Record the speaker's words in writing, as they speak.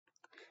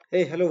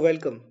Hey, hello,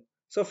 welcome.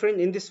 So,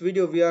 friend, in this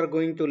video, we are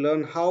going to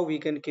learn how we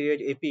can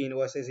create AP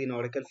invoices in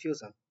Oracle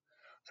Fusion.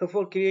 So,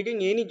 for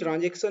creating any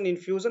transaction in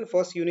Fusion,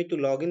 first you need to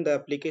log in the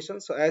application.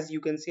 So, as you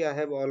can see, I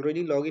have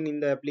already logged in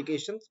the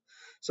applications.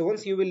 So,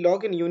 once you will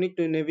log in, you need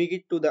to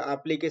navigate to the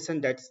application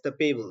that's the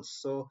payables.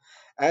 So,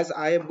 as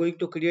I am going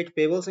to create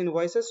payables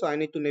invoices, so I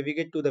need to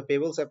navigate to the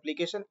payables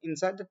application.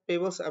 Inside the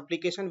payables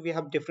application, we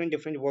have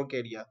different work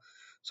area.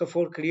 So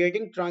for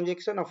creating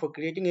transaction or for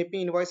creating AP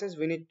invoices,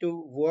 we need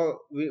to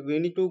work, we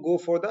need to go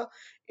for the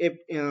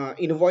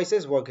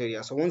invoices work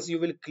area. So once you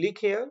will click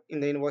here in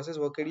the invoices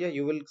work area,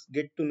 you will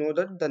get to know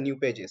that the new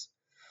pages.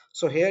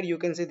 So here you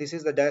can see this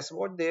is the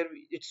dashboard. There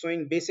it's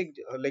showing basic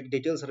like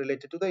details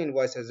related to the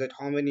invoices, that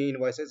how many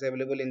invoices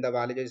available in the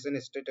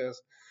validation status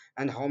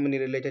and how many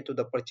related to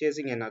the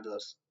purchasing and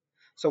others.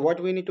 So what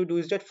we need to do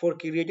is that for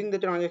creating the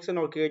transaction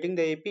or creating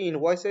the AP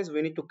invoices,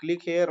 we need to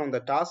click here on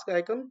the task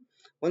icon.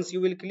 Once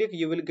you will click,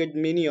 you will get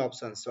many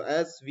options. So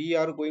as we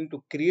are going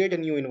to create a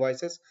new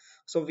invoices,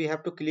 so we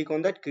have to click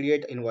on that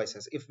create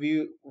invoices. If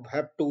we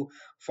have to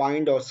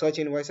find or search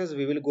invoices,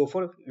 we will go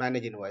for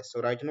manage invoice. So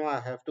right now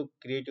I have to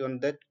create on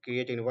that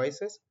create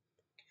invoices.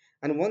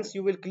 And once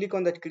you will click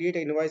on that create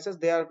invoices,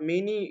 there are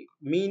many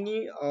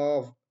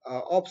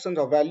options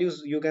or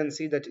values you can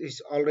see that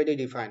is already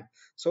defined.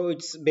 So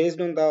it's based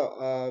on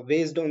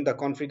the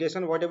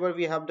configuration whatever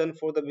we have done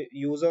for the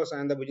users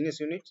and the business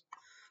units.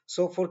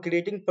 So for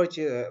creating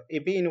purchase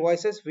AP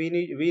invoices, we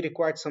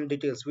required some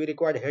details. We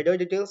required header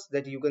details,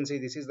 that you can see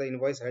this is the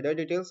invoice header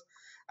details,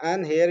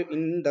 and here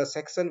in the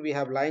section we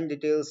have line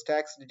details,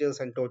 tax details,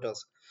 and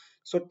totals.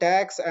 So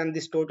tax and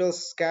these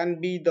totals can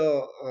be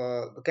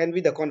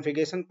the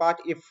configuration part.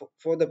 If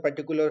for the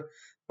particular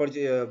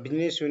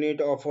business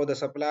unit or for the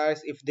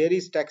suppliers, if there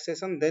is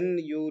taxation, then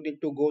you need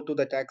to go to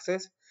the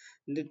taxes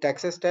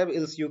tab,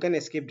 else you can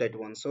skip that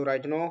one. So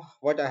right now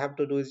what I have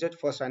to do is that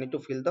first I need to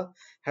fill the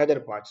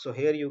header part. So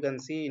here you can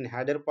see in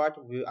header part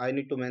I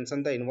need to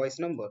mention the invoice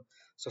number.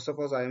 So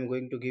suppose I am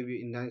going to give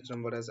you invoice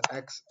number as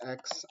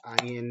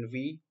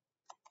xxinv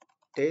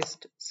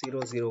test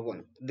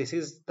 001. This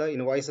is the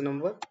invoice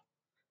number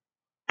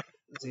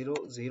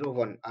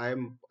 001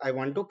 I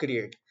want to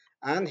create.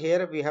 And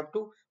here we have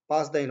to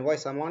pass the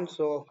invoice amount.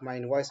 So my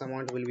invoice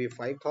amount will be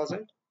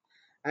 5,000.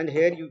 And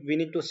here we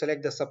need to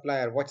select the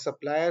supplier, what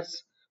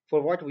suppliers,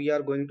 for what we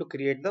are going to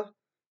create the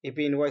AP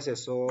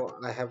invoices. So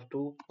I have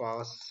to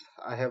pass,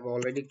 I have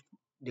already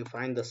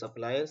defined the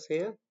suppliers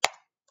here.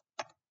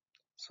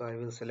 So I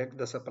will select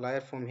the supplier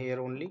from here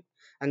only,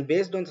 and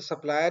based on the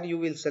supplier you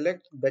will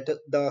select that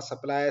the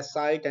supplier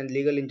site and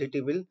legal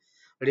entity will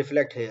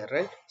reflect here,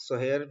 right? So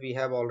here we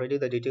have already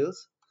the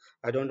details.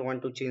 I don't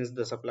want to change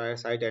the supplier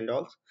site and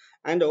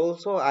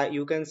also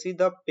you can see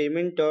the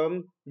payment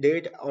term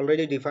date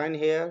already defined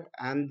here,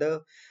 and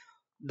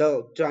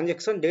the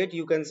transaction date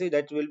you can see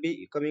that will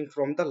be coming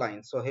from the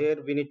line. So here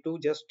we need to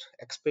just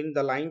expand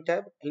the line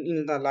tab.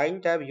 In the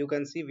line tab you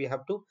can see we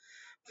have to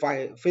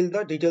fill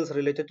the details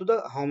related to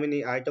the how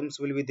many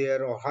items will be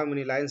there or how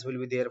many lines will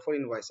be there for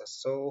invoices.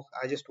 So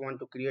I just want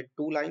to create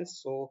two lines.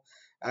 So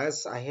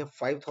as I have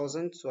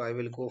 5,000, so I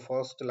will go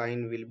first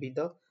line will be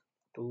the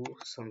to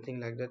something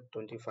like that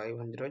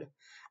 2500,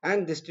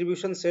 and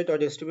distribution set or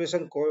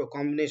distribution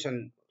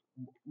combination,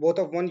 both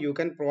of one you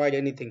can provide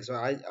anything. So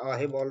I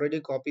have already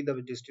copied the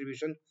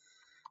distribution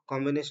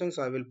combination,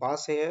 so I will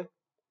pass here.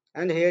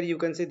 And here you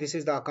can see this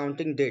is the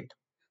accounting date.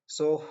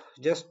 So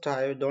just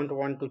I don't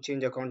want to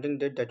change accounting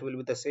date, that will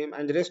be the same,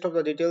 and the rest of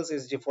the details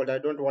is default. I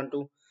don't want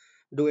to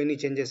do any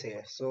changes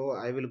here. So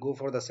I will go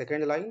for the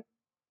second line.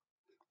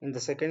 In the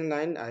second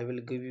line I will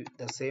give you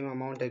the same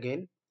amount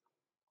again,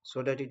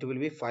 so that it will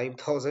be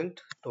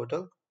 5,000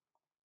 total,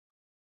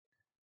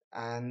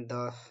 and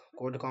the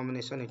code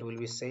combination it will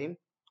be same,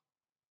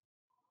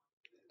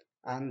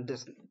 and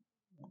this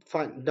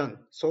fine, done.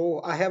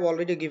 So I have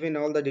already given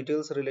all the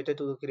details related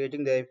to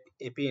creating the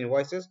AP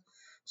invoices.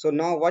 So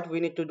now what we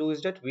need to do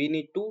is that we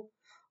need to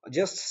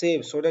just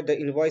save, so that the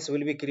invoice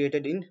will be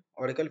created in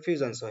Oracle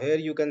Fusion. So here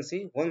you can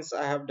see once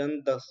I have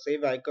done the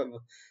save icon,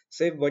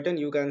 save button,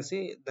 you can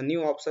see the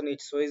new option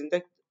it shows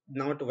that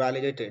not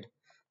validated.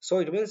 So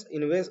it means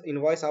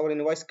our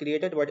invoice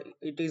created, but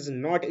it is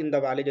not in the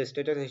valid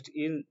status, it's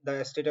in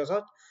the status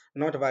of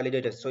not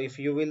validated. So if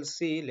you will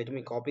see, let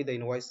me copy the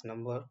invoice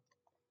number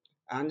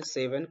and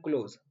save and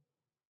close.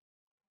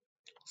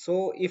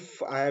 So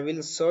if I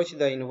will search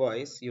the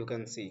invoice, you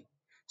can see.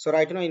 So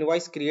right now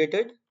invoice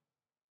created.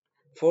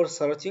 For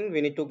searching, we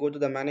need to go to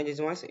the manage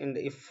invoice, and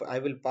if I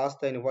will pass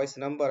the invoice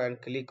number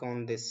and click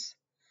on this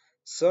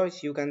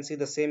search, you can see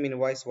the same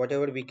invoice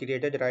whatever we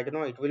created right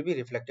now, it will be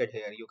reflected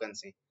here. You can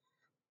see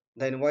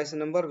the invoice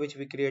number which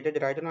we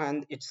created right now,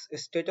 and its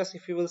status,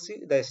 if you will see,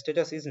 the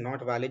status is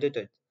not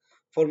validated.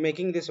 For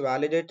making this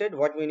validated,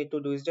 what we need to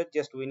do is that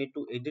just we need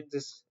to edit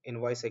this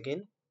invoice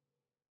again.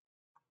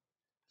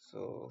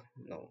 So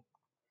no,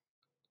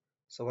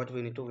 so what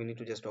we need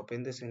to just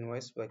open this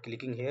invoice by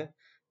clicking here,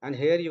 and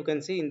here you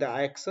can see in the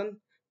action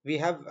we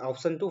have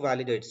option to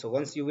validate. So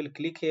once you will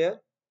click here,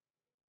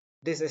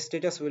 this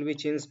status will be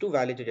changed to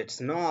validated.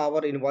 So now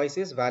our invoice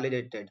is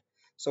validated.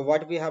 So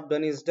what we have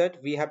done is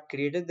that we have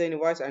created the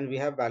invoice and we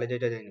have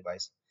validated the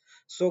invoice.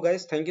 So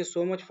guys, thank you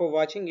so much for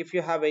watching. If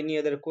you have any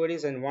other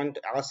queries and want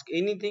to ask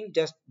anything,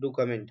 just do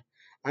comment.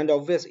 And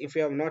obviously, if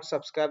you have not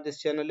subscribed this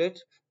channel yet,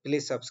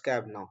 please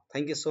subscribe now.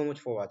 Thank you so much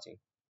for watching.